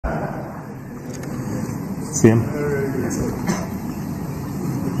Same.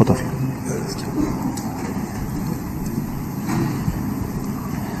 Both of you.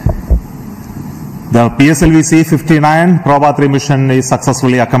 The PSLV-C59 Proba 3 mission is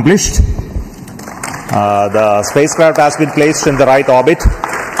successfully accomplished. The spacecraft has been placed in the right orbit,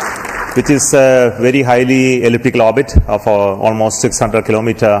 which is a very highly elliptical orbit of almost 600 km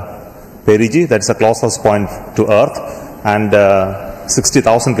perigee. That's the closest point to Earth, and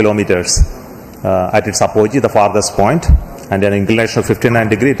 60,000 kilometers at its apogee, the farthest point, and an inclination of 59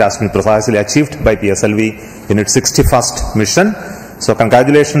 degrees. It has been precisely achieved by PSLV in its 61st mission. So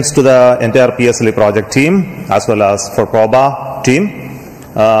congratulations to the entire PSLV project team as well as for Proba team,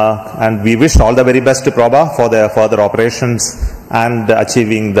 and we wish all the very best to Proba for their further operations and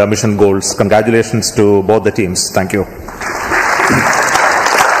achieving the mission goals. Congratulations to both the teams. Thank you.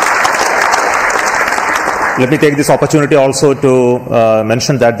 Let me take this opportunity also to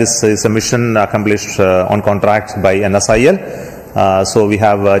mention that this is a mission accomplished on contract by NSIL. So we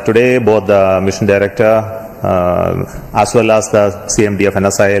have today both the mission director as well as the CMD of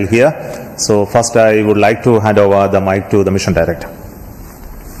NSIL here. So first I would like to hand over the mic to the mission director.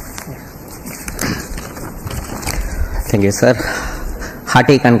 Thank you, sir.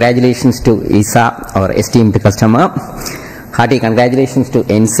 Hearty congratulations to ESA, our esteemed customer. Hearty congratulations to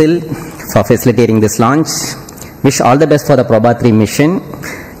NSIL for facilitating this launch. Wish all the best for the Proba 3 mission,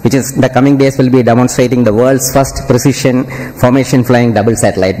 which is the coming days will be demonstrating the world's first precision formation flying double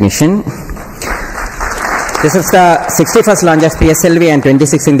satellite mission. This is the 61st launch of PSLV and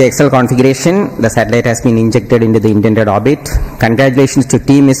 26 in the XL configuration. The satellite has been injected into the intended orbit. Congratulations to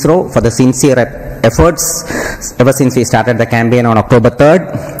Team ISRO for the sincere efforts ever since we started the campaign on October 3rd.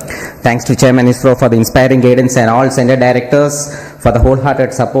 Thanks to Chairman ISRO for the inspiring guidance and all center directors for the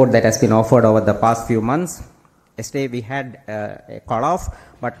wholehearted support that has been offered over the past few months. Yesterday we had a call off,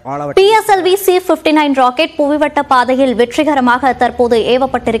 but all our PSLV-C59 rocket புவிவட்ட பாதையில் வெற்றிகரமாக தற்போது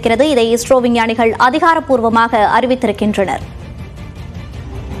ஏவப்பட்டிருக்கிறது. இதை இஸ்ரோ விஞ்ஞானிகள் அதிகாரப்பூர்வமாக அறிவித்திருக்கின்றனர்.